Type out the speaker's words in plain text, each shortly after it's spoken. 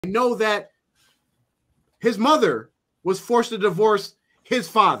know that his mother was forced to divorce his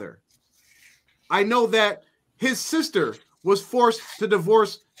father. I know that his sister was forced to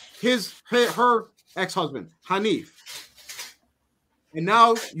divorce her ex-husband, Hanif. And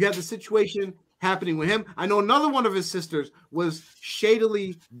now you have the situation happening with him. I know another one of his sisters was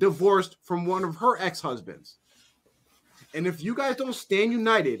shadily divorced from one of her ex-husbands. And if you guys don't stand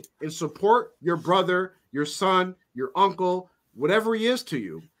united and support your brother, your son, your uncle, whatever he is to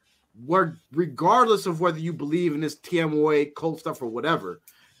you, regardless of whether you believe in this TMOA cult stuff or whatever,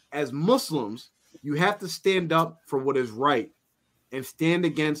 as Muslims, you have to stand up for what is right and stand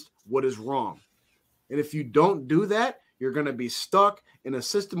against what is wrong. And if you don't do that, you're going to be stuck in a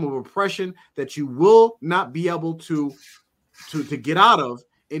system of oppression that you will not be able to get out of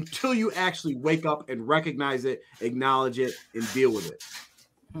until you actually wake up and recognize it, acknowledge it, and deal with it.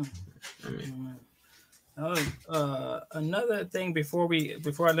 Another thing before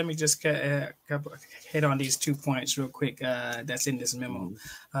let me just hit on these 2 points real quick. That's in this memo,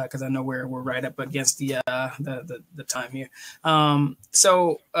 because I know we're right up against the time here.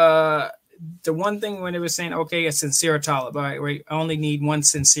 The one thing when it was saying, okay, a sincere talib, all right, we only need one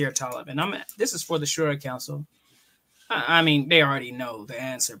sincere talib, and this is for the Shura Council. I mean, they already know the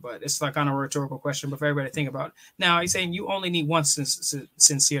answer, but it's like on a rhetorical question, but for everybody to think about it. Now, he's saying you only need one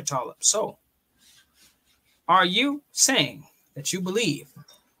sincere talib. So, are you saying that you believe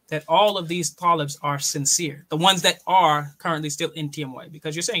that all of these talibs are sincere, the ones that are currently still in TMOA?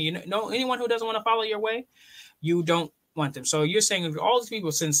 Because you're saying, you know, anyone who doesn't want to follow your way, you don't want them. So you're saying if all these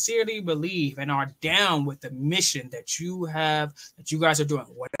people sincerely believe and are down with the mission that you have, that you guys are doing,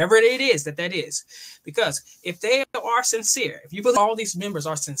 whatever it is that is, because if they are sincere, if you believe all these members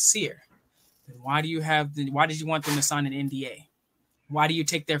are sincere, then why did you want them to sign an NDA? Why do you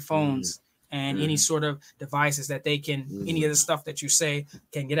take their phones and any sort of devices that they can, any of the stuff that you say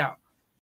can get out?